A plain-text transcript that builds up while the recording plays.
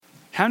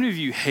How many of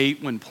you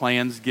hate when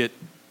plans get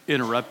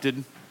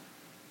interrupted?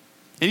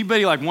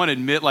 Anybody like want to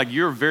admit like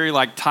you're very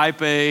like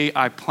type A,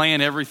 I plan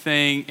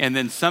everything, and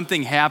then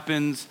something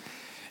happens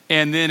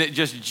and then it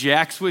just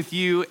jacks with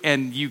you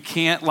and you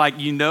can't like,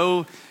 you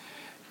know,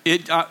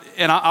 it,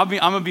 I'm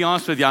gonna be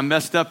honest with you, I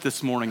messed up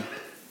this morning.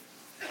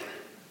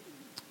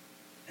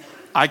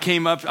 I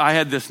came up, I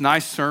had this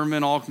nice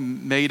sermon all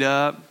made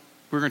up.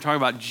 We were gonna talk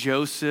about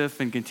Joseph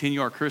and continue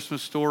our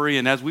Christmas story.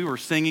 And as we were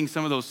singing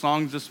some of those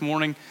songs this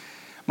morning,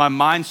 my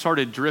mind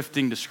started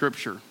drifting to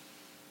scripture.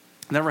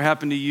 Never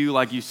happened to you,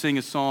 like you sing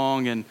a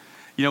song and,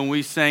 you know, when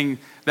we sang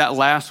that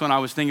last one, I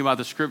was thinking about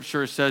the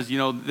scripture. It says, you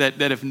know,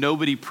 that if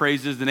nobody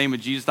praises the name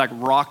of Jesus, like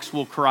rocks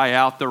will cry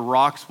out. The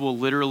rocks will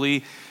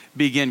literally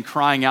begin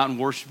crying out and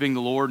worshiping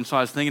the Lord. And so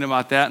I was thinking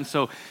about that. And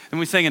so then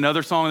we sang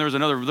another song, and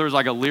there was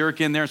like a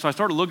lyric in there. So I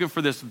started looking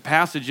for this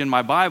passage in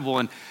my Bible,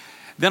 and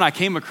then I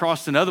came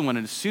across another one.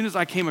 And as soon as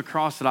I came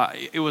across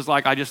it, it was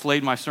like I just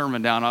laid my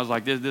sermon down. I was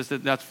like,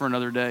 that's for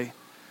another day.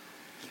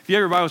 If you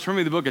have your Bibles, turn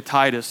me to the book of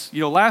Titus. You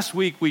know, last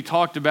week we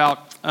talked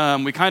about,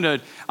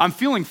 I'm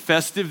feeling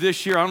festive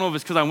this year. I don't know if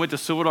it's because I went to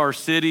Silver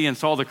City and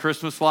saw the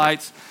Christmas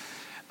lights.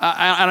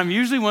 And I'm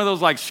usually one of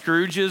those like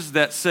Scrooges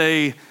that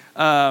say,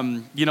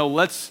 you know,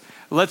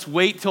 let's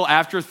wait till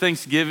after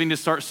Thanksgiving to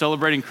start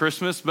celebrating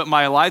Christmas. But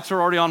my lights are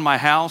already on my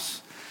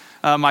house.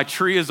 My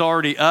tree is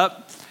already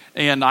up.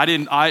 And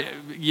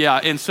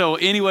and so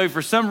anyway,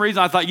 for some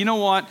reason I thought, you know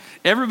what?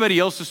 Everybody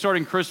else is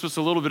starting Christmas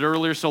a little bit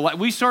earlier. So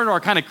we started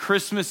our kind of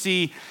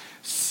Christmassy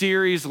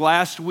series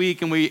last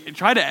week, and we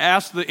tried to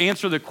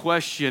answer the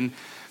question,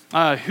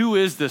 who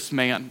is this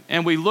man?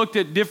 And we looked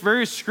at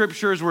various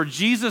scriptures where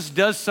Jesus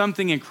does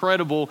something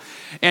incredible,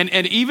 and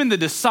even the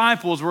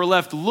disciples were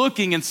left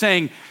looking and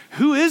saying,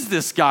 who is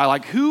this guy?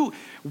 Like who,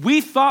 we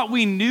thought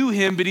we knew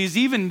him, but he's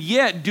even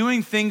yet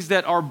doing things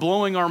that are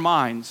blowing our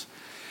minds.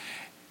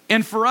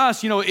 And for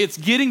us, you know, it's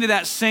getting to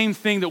that same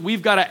thing that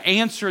we've got to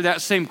answer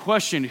that same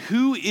question.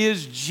 Who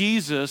is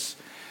Jesus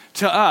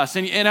to us?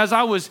 And as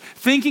I was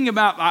thinking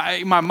about,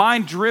 my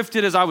mind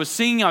drifted as I was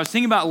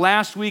thinking about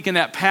last week in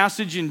that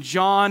passage in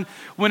John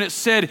when it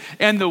said,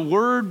 and the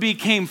Word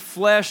became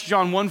flesh,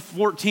 John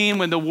 1:14,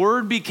 when the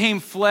Word became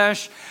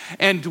flesh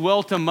and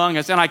dwelt among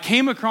us. And I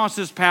came across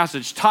this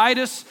passage,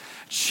 Titus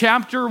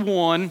chapter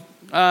 2,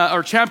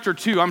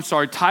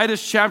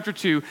 Titus chapter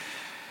 2.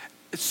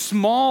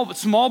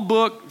 Small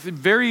book,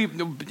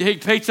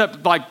 it takes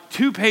up like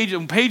a page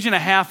and a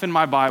half in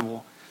my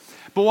Bible.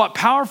 But what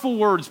powerful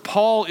words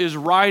Paul is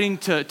writing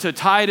to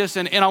Titus,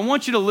 and I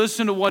want you to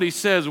listen to what he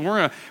says. We're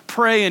going to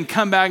pray and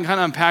come back and kind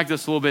of unpack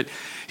this a little bit.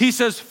 He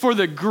says, for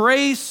the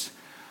grace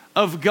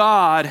of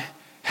God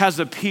has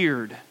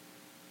appeared.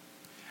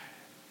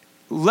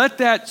 Let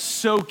that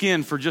soak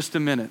in for just a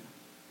minute.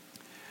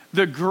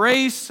 The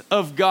grace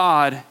of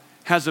God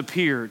has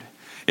appeared.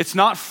 It's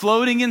not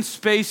floating in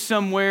space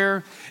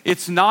somewhere.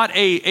 It's not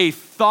a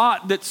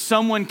thought that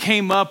someone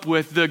came up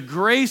with. The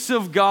grace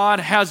of God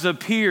has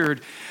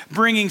appeared,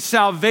 bringing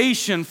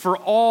salvation for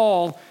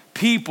all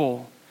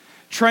people,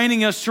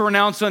 training us to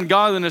renounce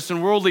ungodliness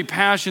and worldly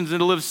passions and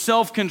to live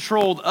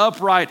self-controlled,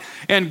 upright,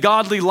 and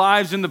godly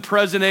lives in the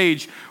present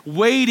age,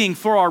 waiting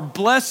for our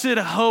blessed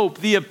hope,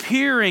 the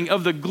appearing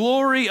of the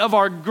glory of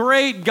our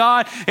great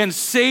God and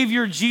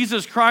Savior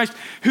Jesus Christ,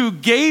 who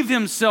gave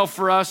himself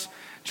for us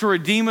to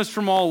redeem us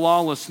from all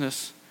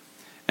lawlessness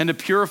and to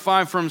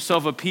purify for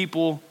himself a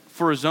people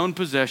for his own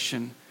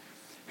possession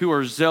who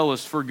are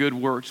zealous for good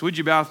works. Would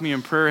you bow with me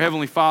in prayer?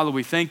 Heavenly Father,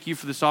 we thank you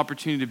for this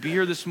opportunity to be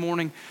here this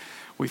morning.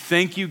 We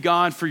thank you,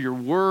 God, for your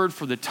word,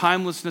 for the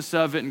timelessness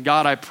of it. And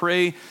God, I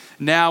pray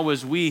now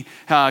as we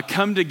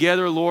come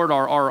together, Lord,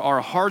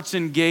 our hearts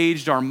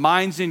engaged, our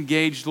minds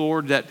engaged,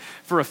 Lord, that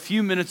for a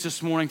few minutes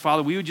this morning,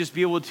 Father, we would just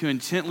be able to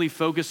intently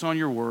focus on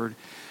your word,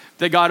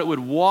 that God, it would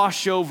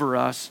wash over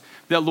us,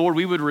 that, Lord,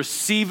 we would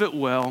receive it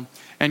well.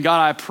 And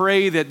God, I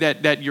pray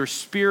that your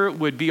spirit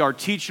would be our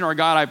teacher. Our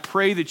God, I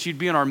pray that you'd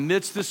be in our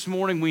midst this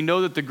morning. We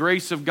know that the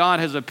grace of God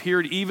has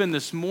appeared even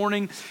this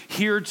morning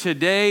here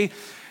today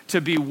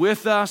to be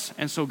with us.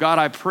 And so, God,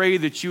 I pray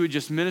that you would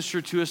just minister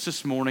to us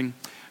this morning,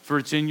 for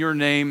it's in your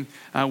name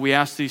we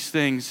ask these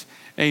things.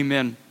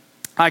 Amen.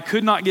 I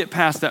could not get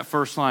past that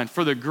first line.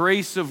 For the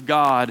grace of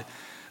God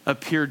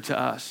appeared to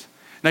us.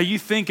 Now you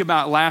think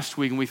about last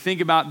week, and we think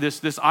about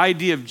this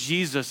idea of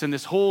Jesus and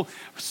this whole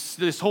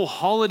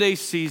holiday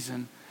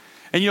season.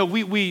 And you know,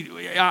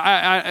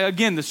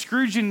 again, the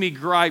Scrooge in me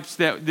gripes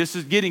that this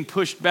is getting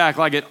pushed back.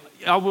 Like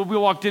we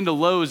walked into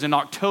Lowe's in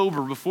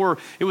October before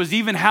it was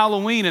even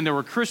Halloween, and there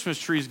were Christmas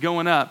trees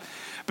going up.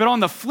 But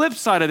on the flip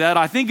side of that,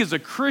 I think as a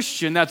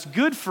Christian, that's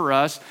good for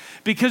us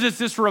because it's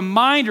this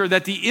reminder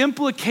that the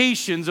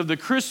implications of the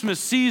Christmas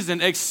season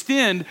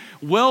extend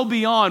well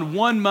beyond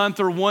 1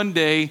 month or 1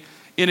 day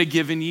in a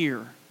given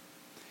year.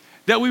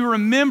 That we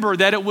remember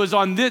that it was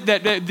on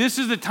that this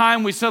is the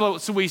time we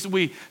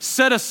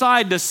set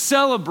aside to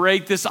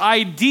celebrate this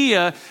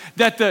idea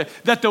that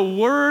the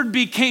Word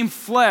became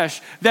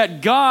flesh,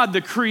 that God,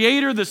 the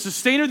creator, the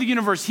sustainer of the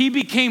universe, he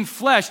became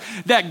flesh,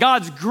 that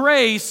God's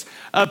grace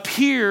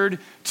appeared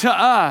to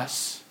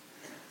us.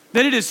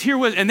 That it is here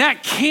with, and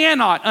that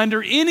cannot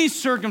under any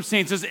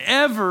circumstances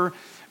ever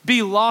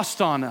be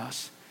lost on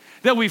us.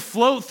 That we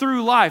float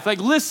through life. Like,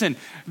 listen,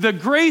 the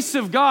grace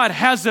of God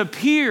has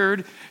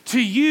appeared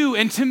to you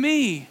and to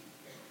me.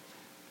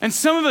 And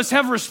some of us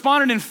have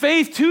responded in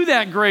faith to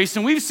that grace,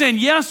 and we've said,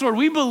 yes, Lord,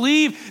 we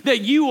believe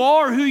that you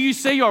are who you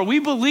say you are. We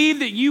believe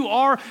that you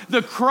are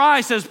the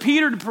Christ, as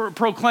Peter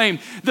proclaimed,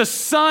 the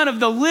Son of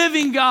the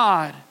living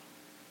God.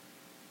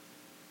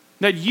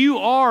 That you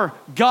are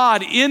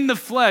God in the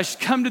flesh,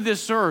 come to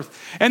this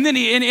earth. And then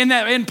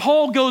and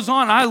Paul goes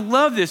on, I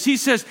love this. He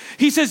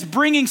says,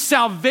 bringing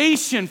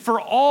salvation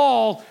for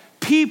all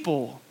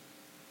people.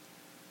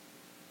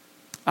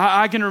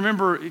 I can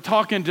remember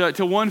talking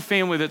to one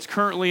family that's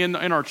currently in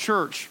our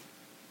church.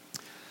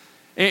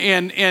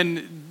 And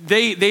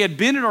they had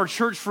been in our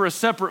church for a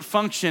separate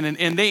function,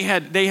 and they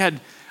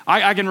had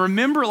I can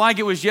remember it like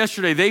it was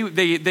yesterday.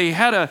 They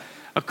had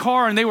a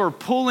car, and they were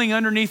pulling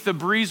underneath the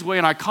breezeway,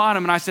 and I caught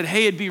them, and I said,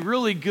 hey, it'd be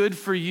really good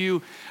for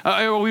you.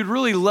 We'd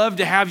really love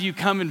to have you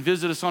come and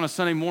visit us on a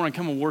Sunday morning,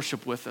 come and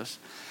worship with us.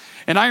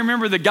 And I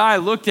remember the guy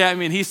looked at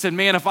me, and he said,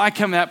 man, if I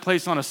come to that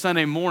place on a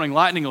Sunday morning,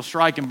 lightning will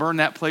strike and burn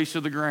that place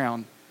to the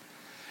ground.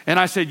 And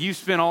I said, you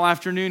spent all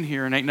afternoon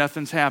here, and ain't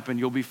nothing's happened.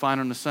 You'll be fine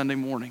on a Sunday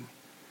morning.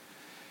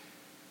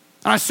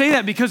 And I say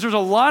that because there's a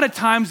lot of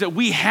times that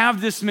we have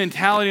this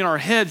mentality in our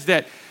heads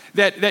that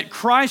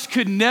Christ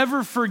could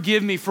never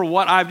forgive me for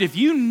if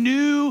you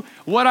knew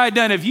what I'd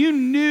done, if you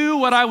knew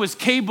what I was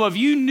capable of,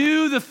 you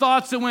knew the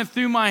thoughts that went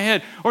through my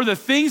head or the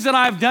things that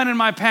I've done in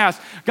my past,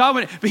 God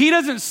would, but he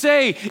doesn't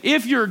say,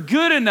 if you're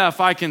good enough,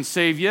 I can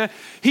save you.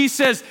 He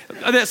says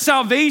that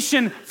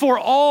salvation for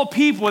all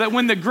people, that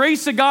when the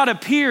grace of God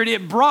appeared,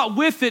 it brought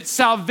with it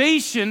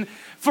salvation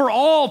for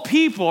all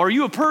people. Are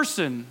you a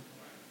person?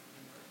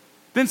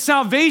 Then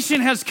salvation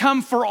has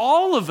come for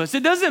all of us.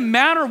 It doesn't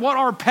matter what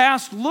our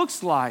past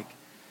looks like.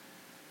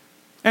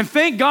 And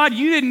thank God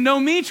you didn't know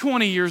me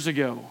 20 years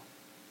ago.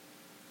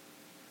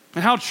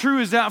 And how true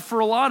is that for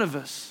a lot of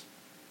us?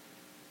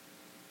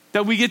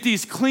 That we get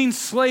these clean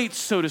slates,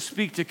 so to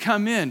speak, to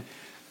come in.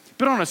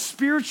 But on a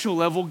spiritual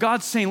level,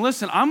 God's saying,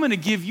 listen, I'm going to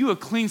give you a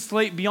clean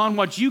slate beyond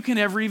what you can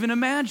ever even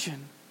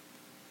imagine.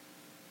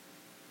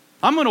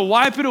 I'm going to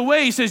wipe it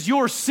away. He says,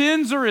 your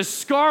sins are as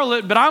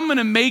scarlet, but I'm going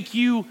to make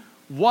you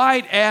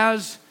white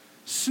as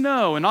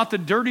snow, and not the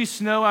dirty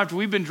snow after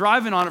we've been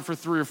driving on it for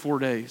 3 or 4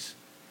 days.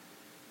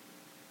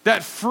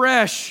 That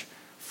fresh,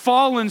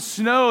 fallen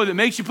snow that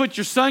makes you put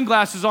your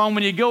sunglasses on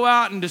when you go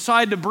out and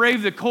decide to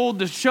brave the cold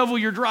to shovel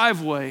your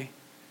driveway.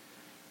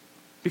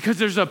 Because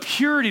there's a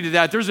purity to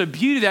that, there's a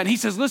beauty to that. And he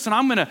says, listen,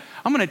 I'm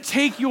gonna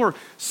take your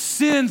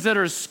sins that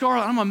are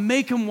scarlet, I'm gonna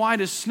make them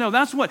white as snow.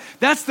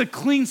 That's the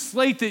clean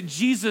slate that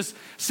Jesus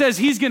says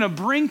he's gonna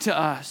bring to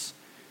us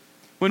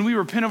when we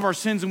repent of our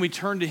sins and we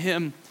turn to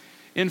him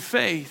in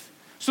faith.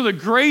 So the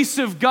grace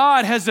of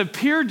God has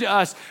appeared to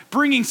us,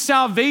 bringing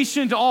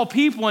salvation to all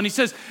people. And he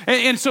says,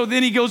 and so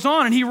then he goes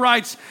on and he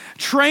writes,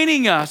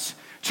 training us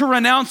to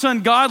renounce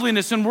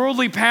ungodliness and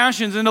worldly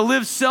passions and to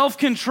live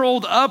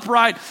self-controlled,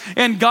 upright,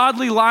 and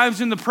godly lives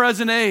in the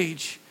present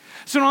age.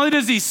 So not only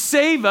does he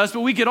save us, but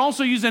we could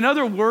also use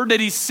another word,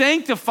 that he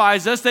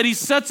sanctifies us, that he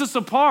sets us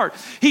apart.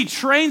 He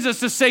trains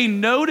us to say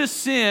no to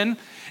sin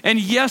and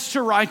yes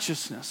to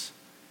righteousness.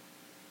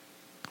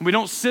 We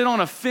don't sit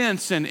on a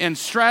fence and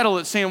straddle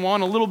it saying, well, I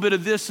want a little bit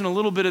of this and a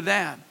little bit of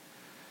that.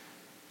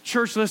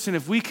 Church, listen,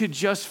 if we could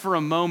just for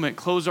a moment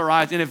close our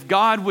eyes, and if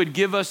God would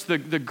give us the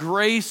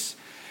grace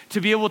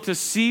to be able to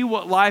see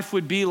what life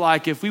would be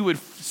like if we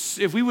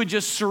would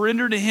just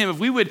surrender to him, if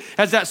we would,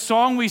 as that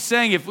song we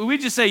sang, if we would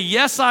just say,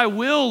 yes, I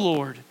will,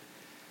 Lord.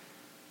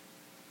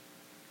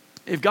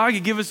 If God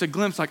could give us a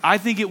glimpse, I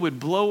think it would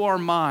blow our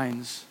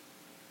minds,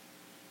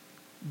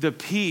 the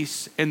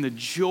peace and the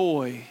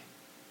joy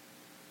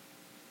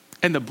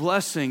and the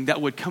blessing that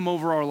would come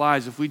over our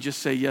lives if we just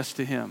say yes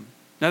to him.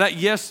 Now that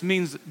yes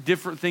means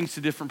different things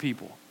to different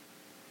people.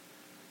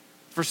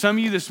 For some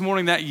of you this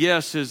morning, that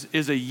yes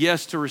is a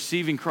yes to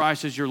receiving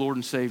Christ as your Lord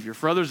and Savior.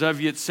 For others of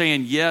you, it's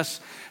saying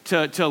yes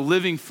to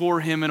living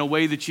for him in a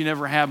way that you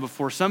never have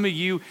before. Some of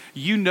you,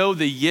 you know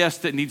the yes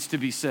that needs to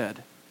be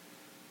said.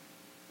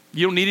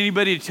 You don't need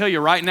anybody to tell you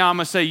right now, I'm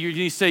going to say, you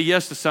need to say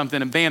yes to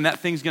something, and bam,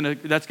 thing's going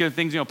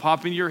to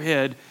pop in your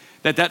head,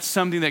 that's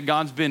something that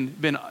God's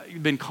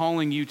been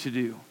calling you to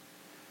do.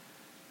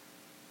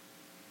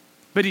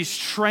 But he's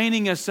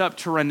training us up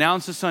to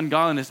renounce this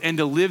ungodliness and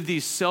to live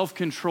these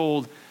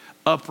self-controlled,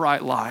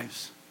 upright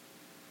lives.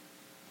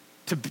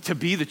 To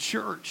be the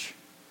church.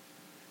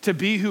 To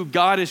be who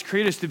God has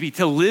created us to be.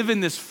 To live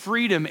in this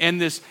freedom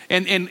and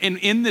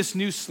in this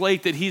new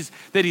slate that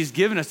he's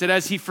given us. That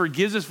as he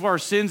forgives us for our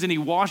sins and he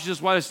washes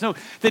us white as snow,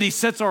 that he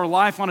sets our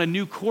life on a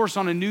new course,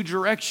 on a new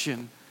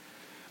direction.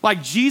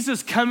 Like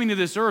Jesus coming to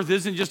this earth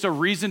isn't just a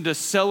reason to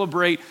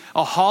celebrate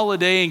a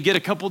holiday and get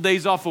a couple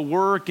days off of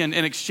work and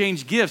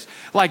exchange gifts.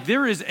 Like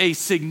there is a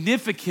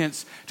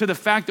significance to the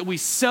fact that we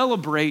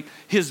celebrate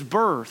his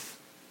birth.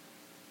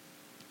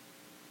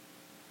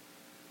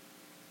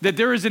 That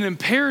there is an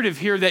imperative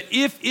here that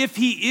if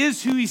he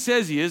is who he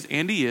says he is,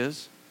 and he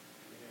is,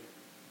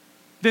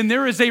 then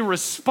there is a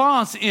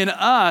response in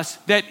us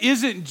that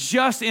isn't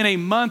just in a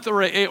month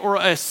or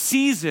a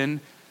season,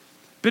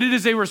 but it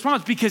is a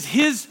response because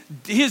his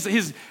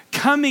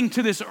coming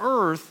to this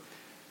earth,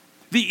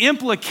 the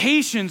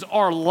implications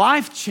are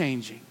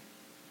life-changing.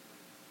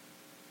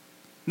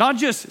 Not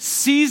just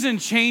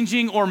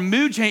season-changing or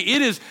mood-changing,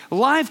 it is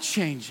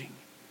life-changing.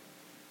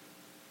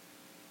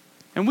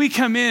 And we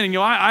come in, and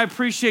I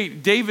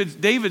appreciate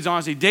David's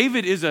honesty.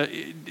 David is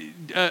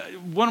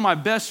one of my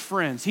best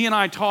friends. He and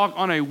I talk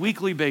on a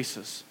weekly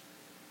basis.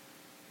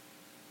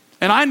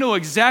 And I know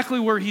exactly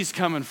where he's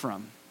coming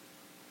from.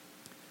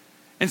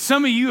 And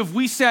some of you, if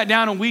we sat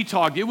down and we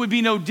talked, it would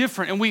be no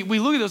different. And we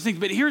look at those things.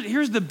 But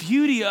here's the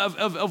beauty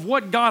of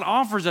what God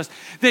offers us.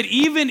 That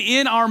even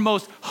in our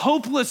most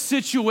hopeless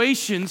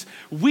situations,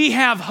 we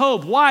have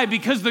hope. Why?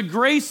 Because the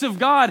grace of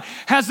God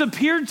has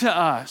appeared to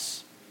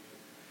us.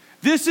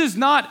 This is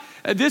not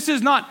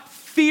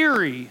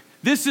theory.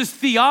 This is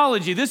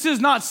theology. This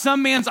is not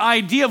some man's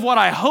idea of what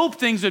I hope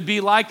things would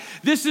be like.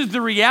 This is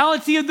the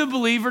reality of the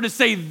believer to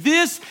say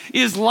this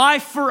is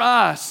life for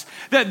us.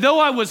 That though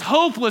I was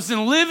hopeless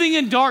and living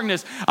in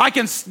darkness,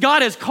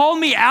 God has called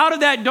me out of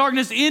that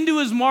darkness into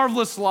his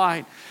marvelous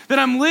light. That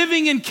I'm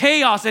living in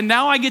chaos and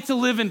now I get to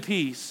live in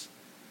peace.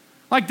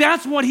 Like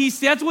that's what he's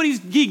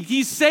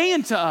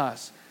saying to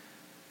us.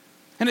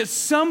 And at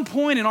some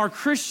point in our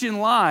Christian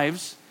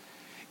lives,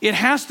 it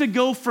has to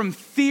go from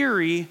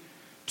theory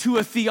to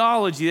a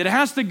theology. That it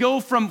has to go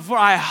from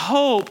I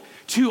hope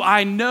to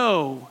I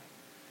know.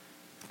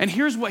 And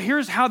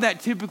here's how that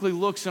typically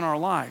looks in our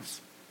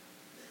lives.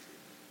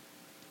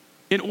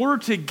 In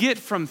order to get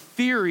from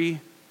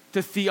theory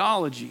to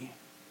theology,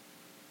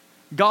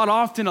 God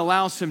often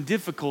allows some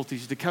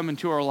difficulties to come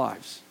into our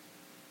lives.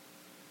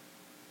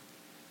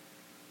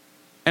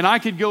 And I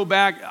could go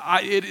back,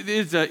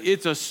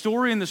 it's a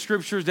story in the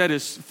scriptures that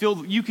is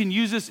filled, you can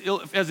use this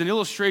as an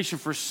illustration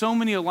for so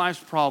many of life's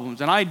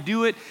problems. And I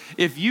do it,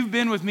 if you've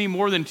been with me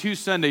more than 2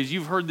 Sundays,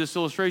 you've heard this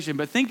illustration.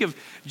 But think of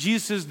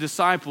Jesus'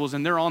 disciples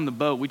and they're on the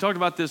boat. We talked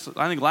about this,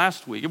 I think,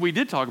 last week. We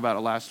did talk about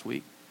it last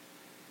week.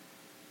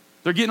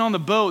 They're getting on the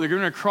boat. They're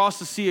going to cross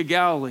the Sea of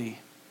Galilee.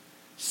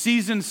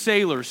 Seasoned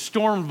sailors,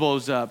 storm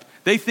blows up.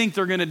 They think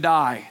they're going to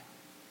die.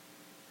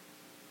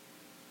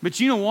 But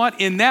you know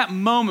what? In that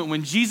moment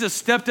when Jesus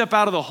stepped up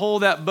out of the hull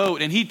of that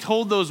boat and he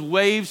told those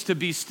waves to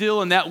be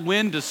still and that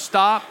wind to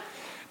stop,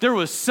 there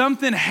was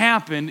something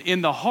happened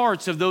in the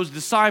hearts of those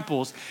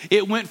disciples.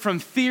 It went from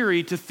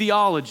theory to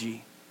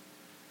theology.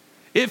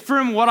 It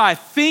from what I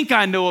think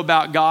I know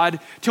about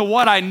God to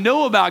what I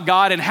know about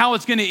God and how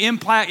it's going to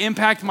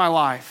impact my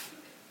life.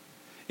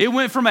 It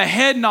went from a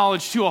head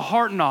knowledge to a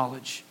heart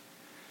knowledge.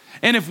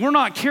 And if we're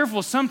not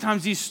careful,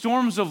 sometimes these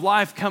storms of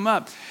life come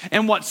up.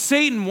 And what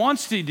Satan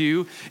wants to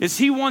do is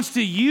he wants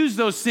to use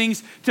those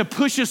things to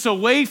push us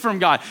away from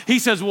God. He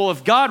says, well,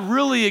 if God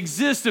really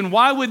exists, then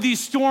why would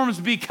these storms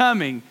be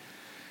coming?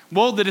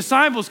 Well, the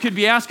disciples could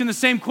be asking the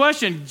same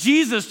question.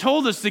 Jesus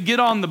told us to get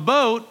on the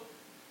boat.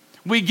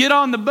 We get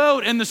on the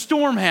boat and the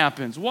storm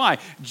happens. Why?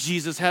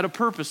 Jesus had a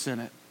purpose in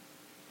it.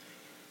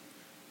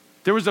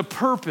 There was a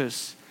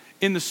purpose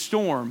in the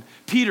storm.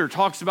 Peter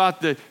talks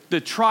about the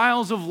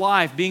trials of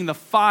life being the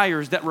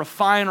fires that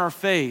refine our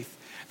faith,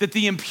 that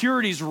the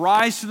impurities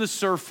rise to the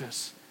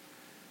surface.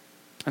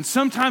 And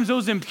sometimes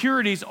those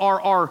impurities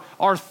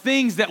are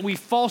things that we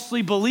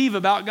falsely believe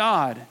about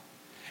God.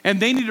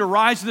 And they need to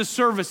rise to the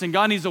surface, and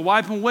God needs to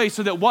wipe them away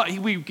so that what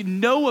we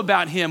know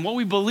about him, what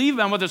we believe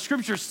about him, what the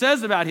scripture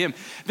says about him,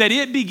 that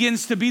it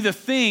begins to be the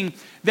thing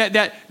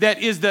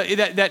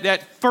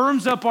that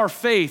firms up our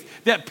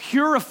faith, that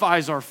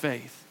purifies our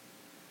faith.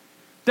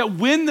 That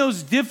when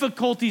those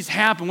difficulties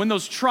happen, when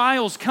those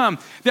trials come,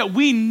 that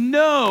we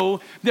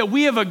know that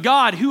we have a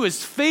God who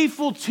is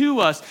faithful to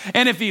us.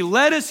 And if he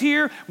led us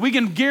here, we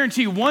can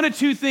guarantee one of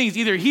two things.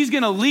 Either he's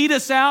going to lead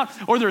us out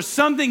or there's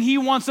something he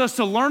wants us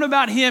to learn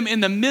about him in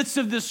the midst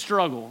of this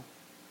struggle.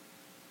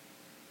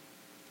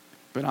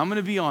 But I'm going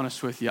to be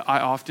honest with you.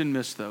 I often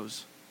miss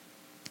those.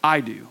 I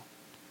do.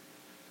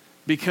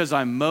 Because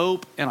I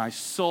mope and I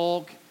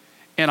sulk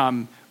and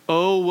I'm,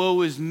 oh,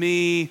 woe is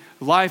me.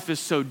 Life is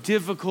so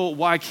difficult.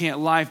 Why can't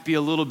life be a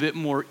little bit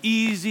more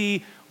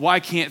easy? Why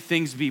can't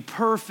things be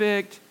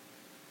perfect?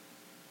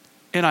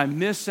 And I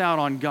miss out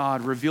on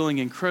God revealing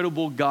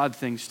incredible God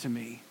things to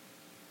me.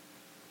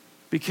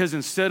 Because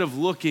instead of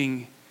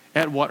looking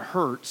at what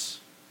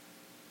hurts,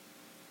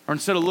 or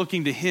instead of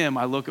looking to him,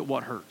 I look at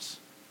what hurts.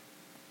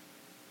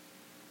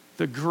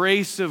 The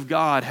grace of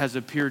God has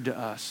appeared to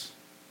us,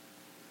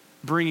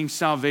 bringing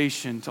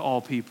salvation to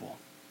all people.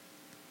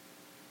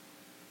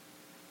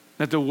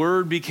 That the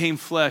word became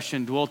flesh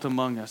and dwelt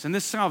among us. And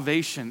this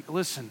salvation,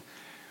 listen,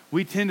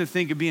 we tend to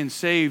think of being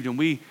saved and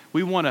we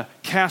want to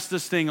cast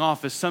this thing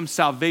off as some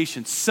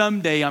salvation.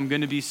 Someday I'm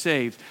going to be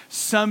saved.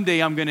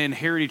 Someday I'm going to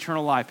inherit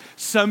eternal life.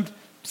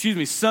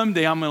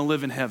 Someday I'm going to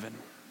live in heaven.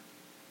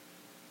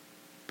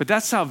 But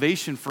that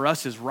salvation for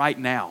us is right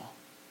now.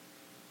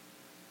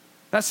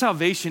 That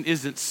salvation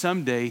isn't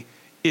someday,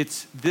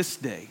 it's this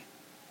day.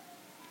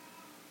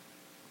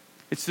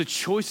 It's the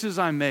choices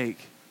I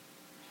make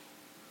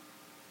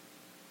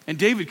And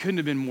David couldn't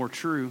have been more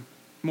true,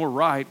 more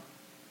right.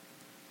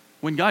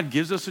 When God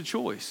gives us a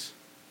choice,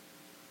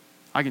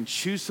 I can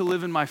choose to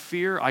live in my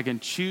fear. I can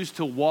choose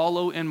to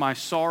wallow in my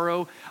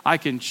sorrow. I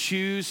can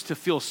choose to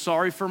feel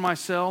sorry for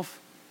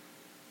myself.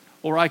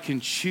 Or I can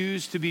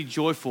choose to be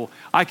joyful.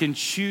 I can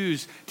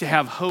choose to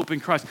have hope in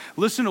Christ.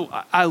 Listen,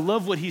 I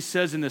love what he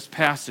says in this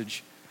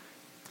passage.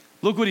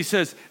 Look what he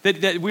says, that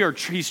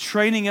he's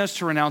training us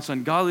to renounce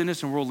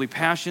ungodliness and worldly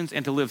passions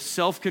and to live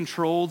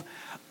self-controlled,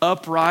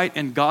 upright,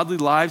 and godly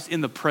lives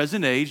in the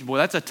present age. Boy,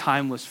 that's a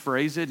timeless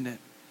phrase, isn't it?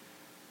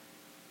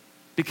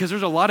 Because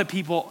there's a lot of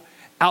people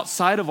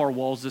outside of our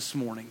walls this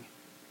morning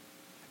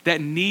that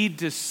need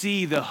to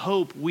see the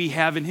hope we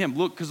have in him.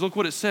 Look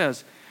what it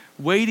says.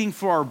 Waiting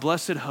for our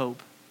blessed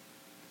hope,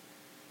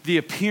 the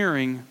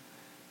appearing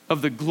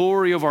of the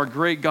glory of our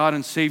great God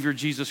and Savior,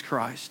 Jesus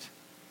Christ.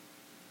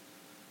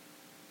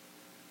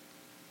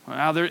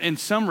 Now, in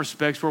some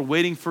respects, we're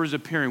waiting for his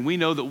appearing. We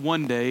know that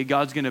one day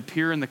God's going to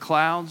appear in the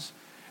clouds,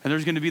 and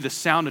there's going to be the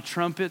sound of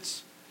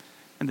trumpets,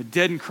 and the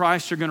dead in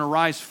Christ are going to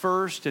rise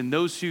first, and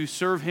those who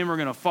serve him are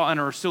going to fall and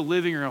are still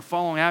living are going to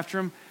follow after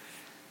him.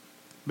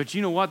 But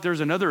you know what?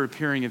 There's another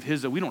appearing of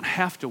his that we don't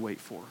have to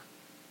wait for.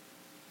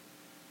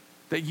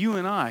 That you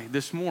and I,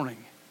 this morning,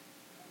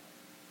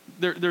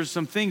 there's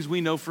some things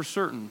we know for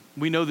certain.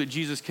 We know that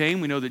Jesus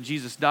came. We know that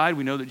Jesus died.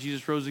 We know that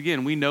Jesus rose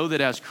again. We know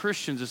that as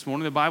Christians this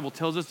morning, the Bible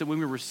tells us that when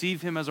we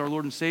receive him as our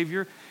Lord and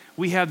Savior,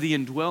 we have the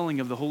indwelling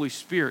of the Holy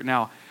Spirit.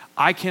 Now,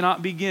 I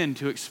cannot begin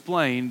to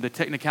explain the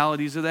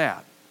technicalities of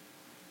that.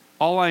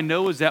 All I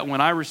know is that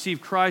when I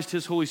receive Christ,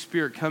 his Holy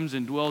Spirit comes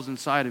and dwells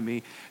inside of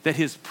me, that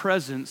his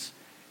presence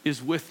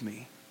is with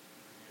me.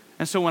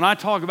 And so when I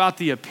talk about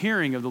the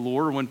appearing of the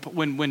Lord,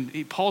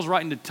 when Paul's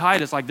writing to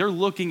Titus, like they're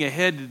looking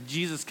ahead to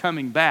Jesus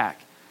coming back.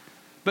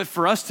 But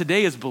for us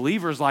today as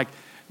believers, like,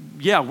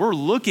 yeah,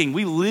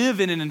 we live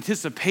in an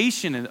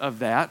anticipation of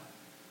that.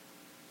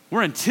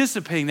 We're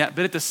anticipating that,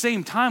 but at the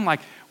same time, like,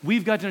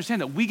 we've got to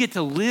understand that we get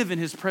to live in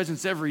his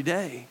presence every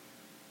day.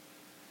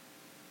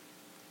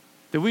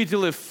 That we get to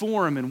live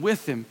for him and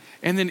with him.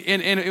 And then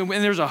and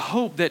there's a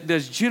hope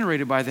that's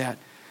generated by that.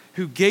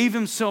 Who gave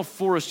himself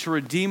for us to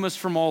redeem us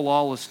from all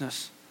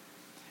lawlessness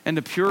and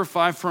to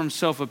purify for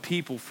himself a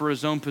people for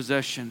his own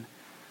possession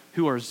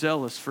who are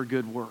zealous for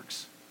good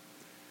works.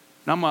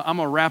 Now I'm going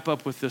to wrap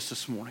up with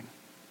this morning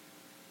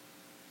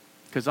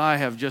because I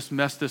have just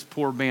messed this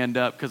poor band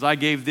up because I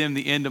gave them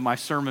the end of my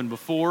sermon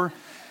before.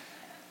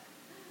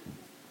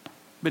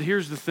 But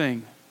here's the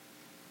thing.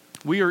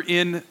 We are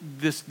in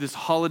this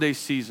holiday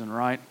season,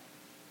 right?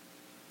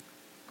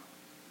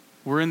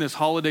 We're in this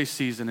holiday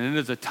season, and it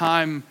is a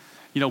time,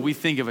 we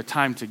think of a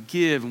time to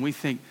give, and we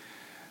think,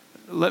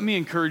 let me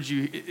encourage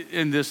you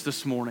in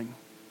this morning.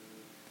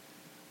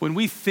 When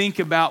we think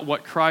about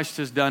what Christ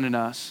has done in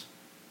us,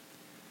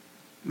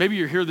 maybe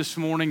you're here this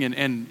morning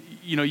and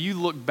you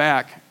look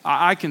back.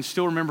 I can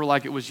still remember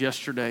like it was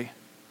yesterday.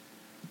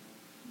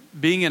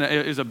 Being in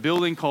a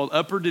building called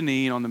Upper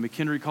Deneen on the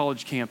McHenry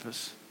College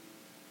campus.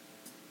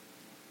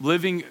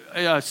 Living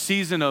a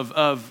season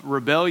of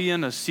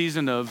rebellion, a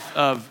season of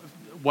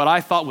what I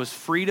thought was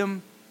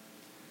freedom.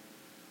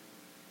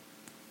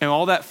 And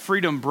all that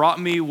freedom brought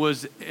me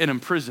was an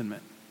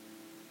imprisonment.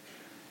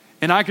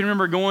 And I can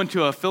remember going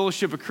to a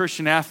Fellowship of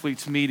Christian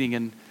Athletes meeting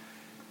and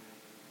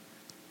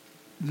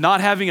not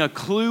having a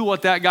clue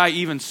what that guy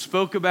even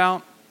spoke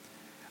about.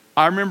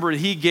 I remember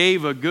he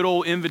gave a good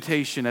old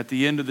invitation at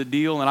the end of the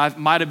deal, and I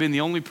might have been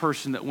the only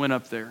person that went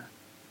up there.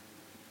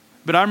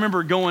 But I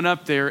remember going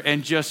up there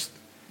and just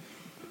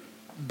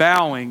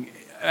bowing.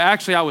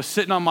 Actually, I was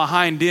sitting on my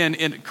hind end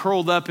and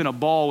curled up in a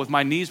ball with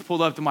my knees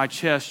pulled up to my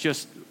chest,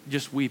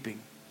 just weeping.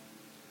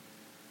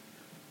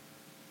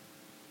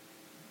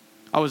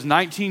 I was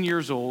 19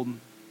 years old,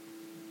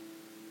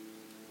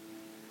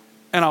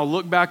 and I'll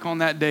look back on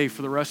that day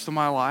for the rest of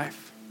my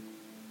life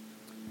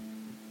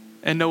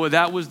and know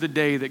that was the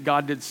day that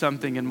God did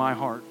something in my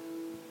heart.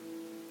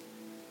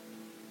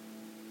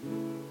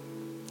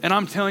 And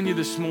I'm telling you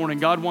this morning,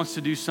 God wants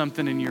to do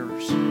something in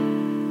yours.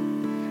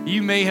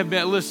 You may have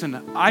been, listen,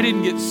 I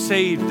didn't get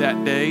saved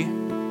that day.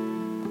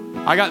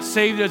 I got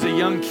saved as a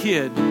young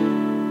kid.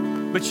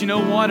 But you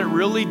know what? It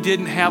really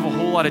didn't have a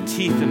whole lot of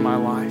teeth in my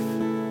life.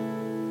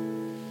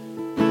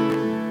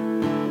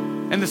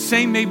 And the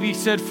same may be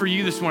said for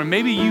you this morning.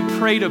 Maybe you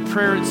prayed a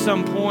prayer at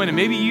some point, and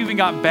maybe you even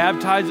got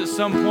baptized at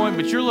some point,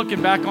 but you're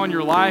looking back on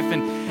your life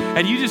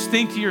and you just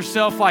think to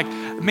yourself like,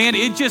 man,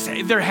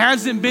 there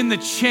hasn't been the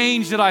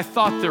change that I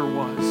thought there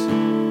was.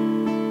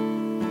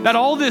 That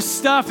all this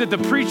stuff that the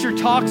preacher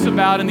talks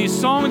about and these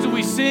songs that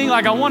we sing,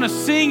 like I want to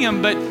sing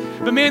them, but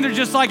man, they're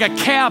just like a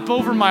cap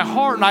over my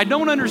heart, and I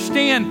don't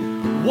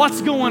understand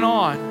what's going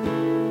on.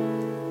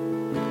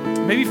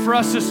 Maybe for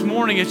us this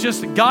morning, it's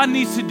just God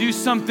needs to do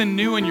something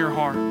new in your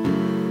heart.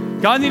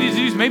 God needs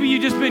to do, maybe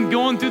you've just been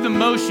going through the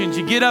motions.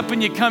 You get up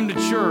and you come to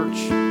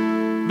church,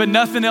 but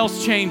nothing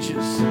else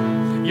changes.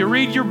 You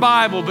read your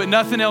Bible, but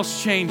nothing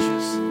else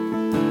changes.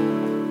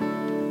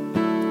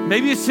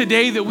 Maybe it's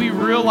today that we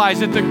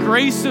realize that the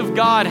grace of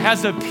God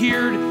has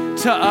appeared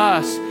to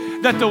us.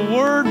 that the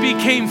Word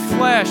became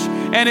flesh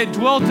and it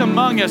dwelt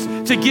among us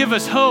to give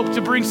us hope,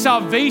 to bring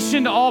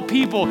salvation to all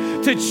people,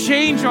 to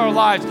change our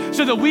lives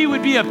so that we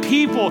would be a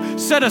people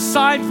set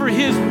aside for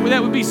Him,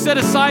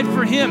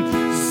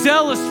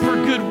 zealous for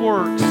good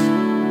works,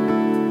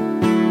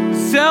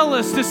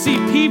 zealous to see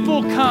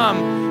people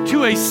come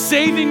to a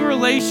saving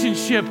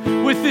relationship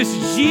with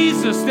this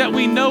Jesus that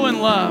we know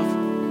and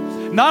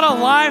love. Not a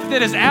life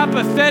that is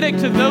apathetic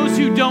to those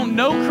who don't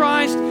know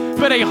Christ,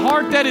 but a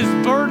heart that is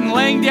burdened,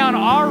 laying down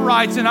our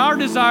rights and our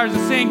desires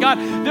and saying, God,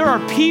 there are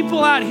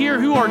people out here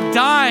who are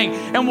dying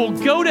and will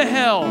go to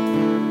hell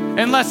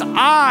unless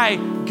I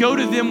go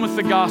to them with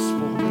the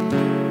gospel.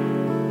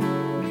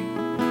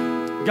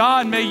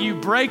 God, may you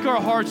break our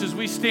hearts as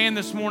we stand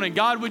this morning.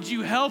 God, would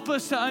you help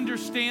us to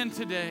understand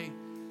today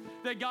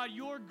that, God,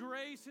 your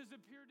grace has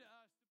appeared.